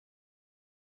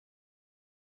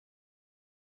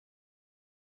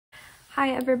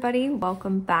Hi everybody,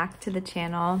 welcome back to the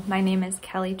channel. My name is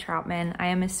Kelly Troutman. I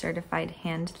am a certified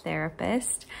hand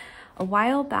therapist. A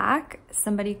while back,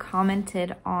 somebody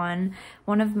commented on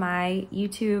one of my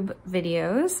YouTube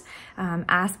videos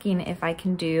asking if I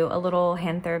can do a little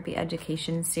hand therapy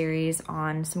education series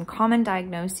on some common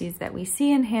diagnoses that we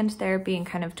see in hand therapy and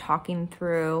kind of talking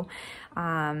through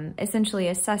essentially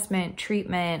assessment,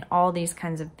 treatment, all these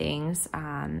kinds of things,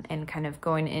 and kind of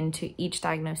going into each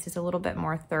diagnosis a little bit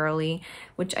more thoroughly,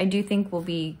 which I do think will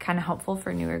be kind of helpful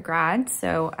for newer grads.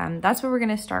 So that's what we're going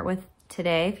to start with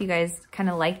today. If you guys kind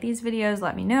of like these videos,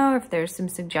 let me know if there's some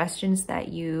suggestions that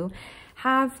you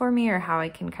have for me or how I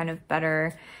can kind of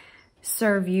better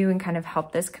serve you and kind of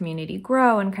help this community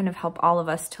grow and kind of help all of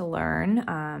us to learn.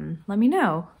 Let me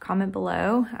know, comment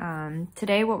below.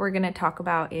 Today what we're going to talk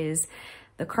about is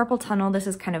the carpal tunnel. This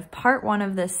is kind of part one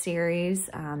of this series.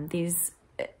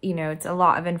 It's a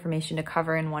lot of information to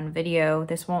cover in one video.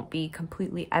 This won't be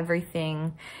completely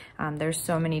everything. There's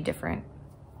so many different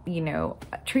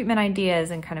treatment ideas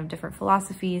and kind of different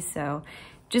philosophies. So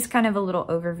just kind of a little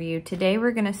overview. Today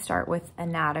we're going to start with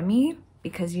anatomy,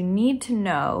 because you need to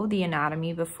know the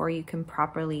anatomy before you can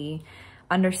properly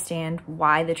understand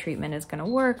why the treatment is going to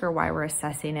work or why we're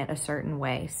assessing it a certain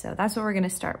way. So that's what we're going to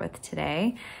start with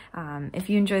today. If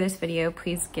you enjoy this video,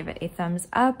 please give it a thumbs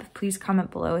up. Please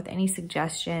comment below with any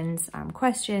suggestions,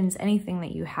 questions, anything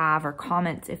that you have, or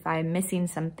comments. If I'm missing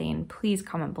something, please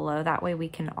comment below. That way we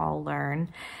can all learn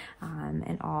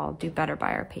and all do better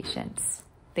by our patients.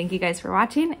 Thank you guys for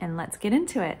watching, and let's get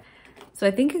into it. So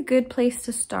I think a good place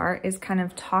to start is kind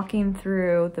of talking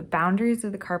through the boundaries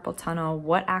of the carpal tunnel,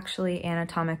 what actually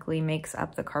anatomically makes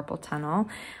up the carpal tunnel.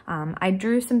 I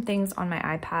drew some things on my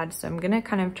iPad, so I'm gonna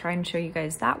kind of try and show you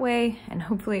guys that way, and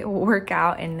hopefully it will work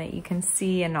out and that you can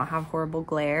see and not have horrible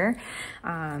glare.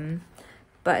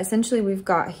 But essentially we've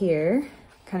got here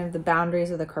kind of the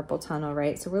boundaries of the carpal tunnel,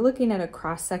 right? So we're looking at a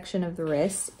cross section of the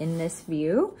wrist in this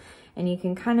view. And you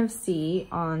can kind of see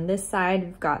on this side,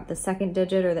 we've got the second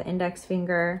digit or the index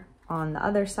finger. On the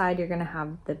other side, you're gonna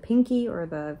have the pinky or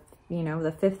the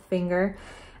fifth finger.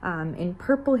 In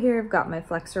purple here, I've got my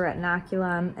flexor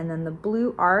retinaculum, and then the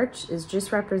blue arch is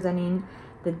just representing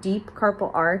the deep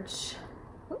carpal arch.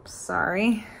 Oops,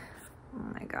 sorry.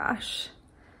 Oh my gosh.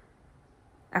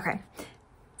 Okay.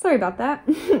 Sorry about that.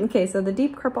 Okay, so the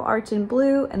deep carpal arch in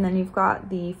blue, and then you've got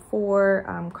the four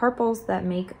carpals that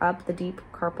make up the deep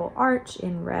carpal arch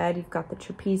in red. You've got the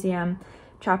trapezium,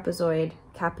 trapezoid,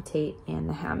 capitate, and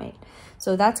the hamate.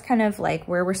 So that's kind of like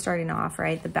where we're starting off,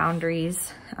 right? The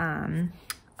boundaries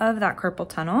of that carpal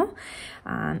tunnel.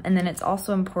 And then it's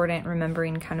also important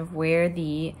remembering kind of where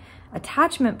the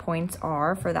attachment points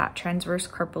are for that transverse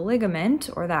carpal ligament,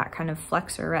 or that kind of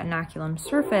flexor retinaculum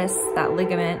surface, that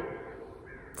ligament.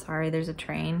 Sorry, there's a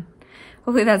train.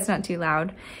 Hopefully that's not too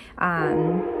loud.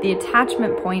 The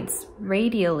attachment points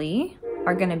radially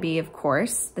are going to be, of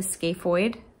course, the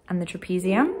scaphoid and the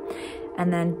trapezium.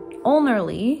 And then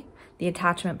ulnarly, the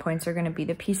attachment points are going to be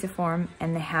the pisiform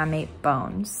and the hamate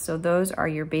bones. So those are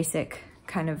your basic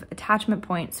kind of attachment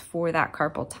points for that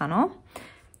carpal tunnel.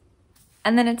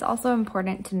 And then it's also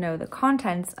important to know the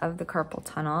contents of the carpal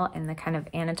tunnel and the kind of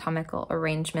anatomical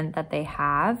arrangement that they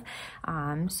have.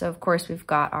 So of course we've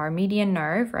got our median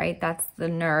nerve, right? That's the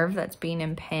nerve that's being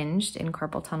impinged in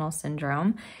carpal tunnel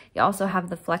syndrome. You also have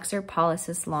the flexor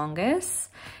pollicis longus.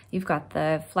 You've got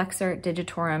the flexor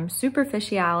digitorum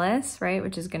superficialis, right,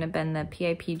 which is going to bend the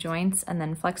PIP joints, and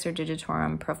then flexor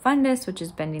digitorum profundus, which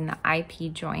is bending the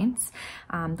IP joints.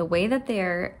 The way that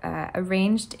they're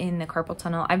arranged in the carpal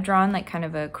tunnel, I've drawn like kind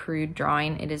of a crude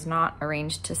drawing. It is not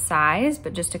arranged to size,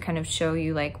 but just to kind of show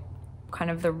you like kind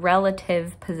of the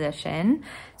relative position.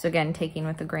 So again, taking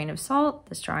with a grain of salt,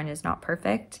 this drawing is not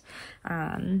perfect.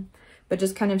 But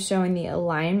just kind of showing the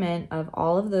alignment of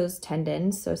all of those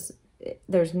tendons. So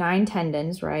there's 9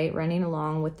 tendons, right, running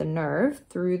along with the nerve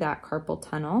through that carpal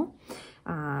tunnel.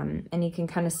 And you can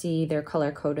kind of see they're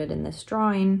color-coded in this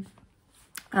drawing.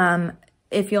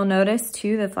 If you'll notice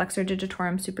too, the flexor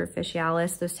digitorum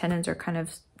superficialis, those tendons are kind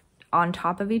of on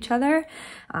top of each other.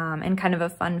 And kind of a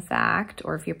fun fact,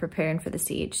 or if you're preparing for the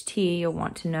CHT, you'll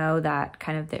want to know that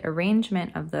kind of the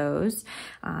arrangement of those.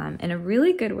 And a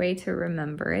really good way to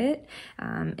remember it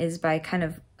is by kind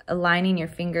of aligning your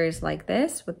fingers like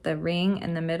this, with the ring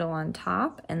in the middle on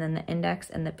top, and then the index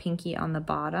and the pinky on the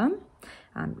bottom.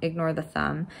 Ignore the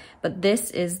thumb. But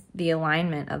this is the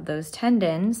alignment of those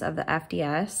tendons of the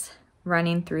FDS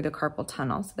running through the carpal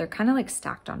tunnel. So they're kind of like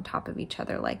stacked on top of each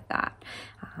other like that,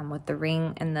 with the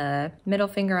ring and the middle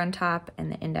finger on top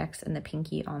and the index and the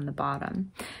pinky on the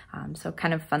bottom. So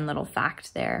kind of fun little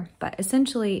fact there. But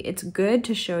essentially it's good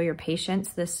to show your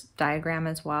patients this diagram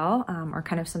as well, or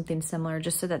kind of something similar,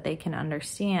 just so that they can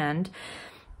understand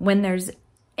when there's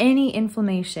any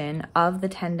inflammation of the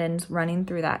tendons running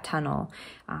through that tunnel,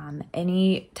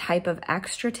 any type of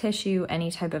extra tissue,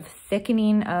 any type of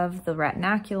thickening of the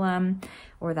retinaculum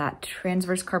or that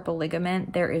transverse carpal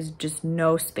ligament, there is just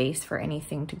no space for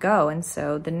anything to go. And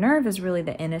so the nerve is really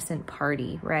the innocent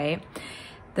party, right?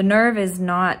 The nerve is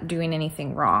not doing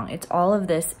anything wrong. It's all of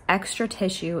this extra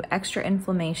tissue, extra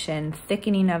inflammation,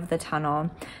 thickening of the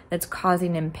tunnel that's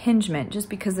causing impingement just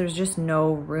because there's just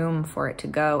no room for it to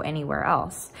go anywhere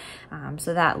else.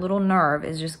 So that little nerve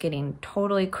is just getting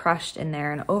totally crushed in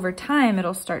there. And over time,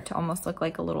 it'll start to almost look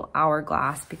like a little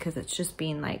hourglass because it's just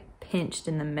being like pinched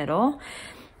in the middle.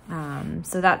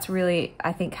 So that's really,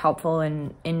 I think, helpful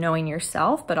in knowing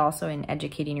yourself, but also in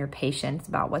educating your patients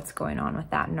about what's going on with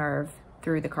that nerve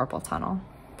through the carpal tunnel.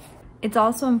 It's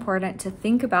also important to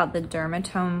think about the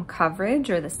dermatome coverage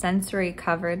or the sensory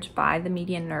coverage by the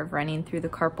median nerve running through the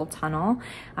carpal tunnel.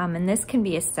 And this can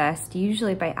be assessed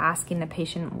usually by asking the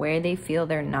patient where they feel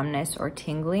their numbness or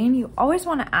tingling. You always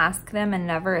want to ask them and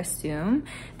never assume,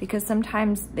 because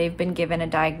sometimes they've been given a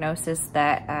diagnosis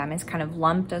that is kind of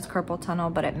lumped as carpal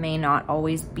tunnel, but it may not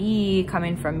always be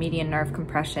coming from median nerve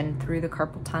compression through the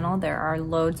carpal tunnel. There are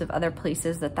loads of other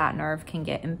places that that nerve can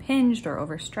get impinged or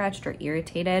overstretched or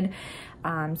irritated.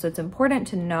 So it's important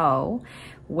to know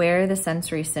where the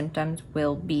sensory symptoms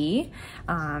will be.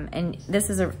 And this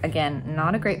is, again,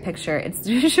 not a great picture. It's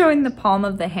just showing the palm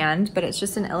of the hand, but it's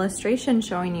just an illustration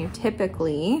showing you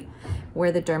typically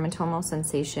where the dermatomal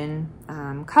sensation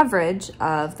coverage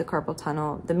of the carpal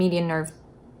tunnel, the median nerve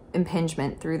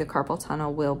impingement through the carpal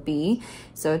tunnel will be.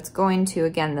 So it's going to,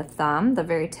 again, the thumb, the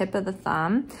very tip of the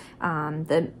thumb,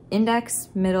 the index,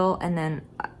 middle, and then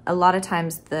a lot of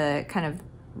times the kind of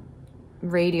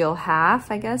radial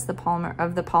half, I guess, the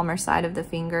palmar side of the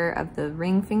finger, of the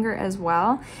ring finger as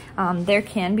well. There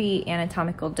can be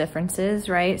anatomical differences,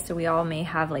 right? So we all may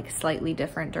have like slightly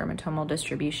different dermatomal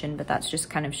distribution, but that's just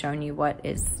kind of showing you what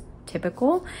is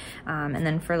typical. And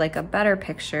then for like a better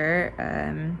picture,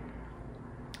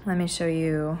 let me show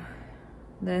you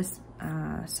this,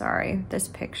 this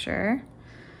picture,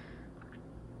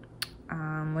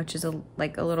 which is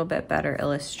like a little bit better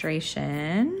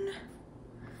illustration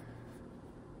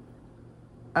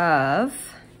of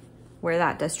where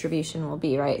that distribution will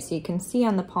be, right? So you can see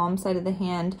on the palm side of the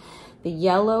hand, the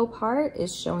yellow part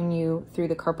is showing you through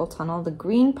the carpal tunnel. The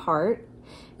green part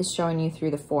is showing you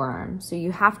through the forearm. So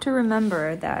you have to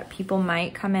remember that people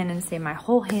might come in and say, my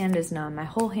whole hand is numb, my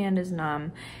whole hand is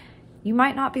numb. You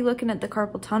might not be looking at the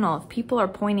carpal tunnel. If people are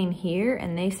pointing here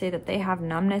and they say that they have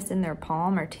numbness in their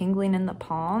palm or tingling in the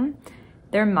palm,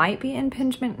 there might be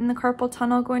impingement in the carpal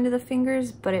tunnel going to the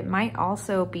fingers, but it might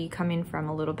also be coming from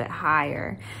a little bit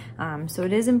higher. So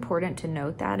it is important to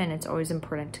note that, and it's always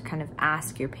important to kind of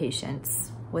ask your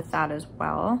patients with that as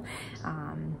well.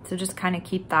 So just kind of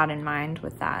keep that in mind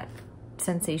with that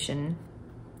sensation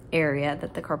area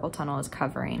that the carpal tunnel is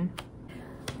covering.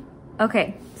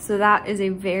 Okay, so that is a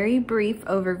very brief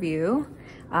overview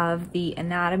of the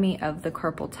anatomy of the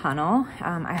carpal tunnel.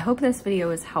 I hope this video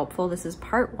was helpful. This is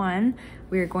part 1.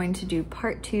 We are going to do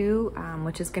part 2,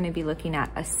 which is going to be looking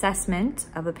at assessment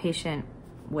of a patient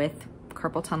with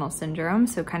carpal tunnel syndrome.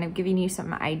 So kind of giving you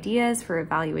some ideas for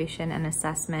evaluation and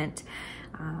assessment.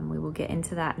 We will get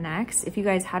into that next. If you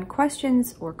guys had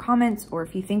questions or comments, or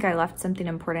if you think I left something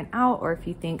important out, or if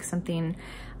you think something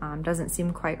doesn't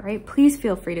seem quite right, please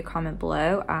feel free to comment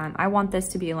below. I want this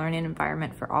to be a learning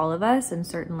environment for all of us, and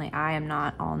certainly I am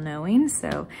not all-knowing,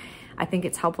 so I think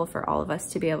it's helpful for all of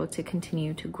us to be able to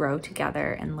continue to grow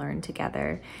together and learn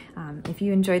together. If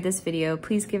you enjoyed this video,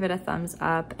 please give it a thumbs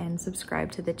up and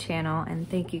subscribe to the channel, and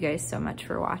thank you guys so much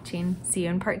for watching. See you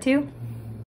in part 2.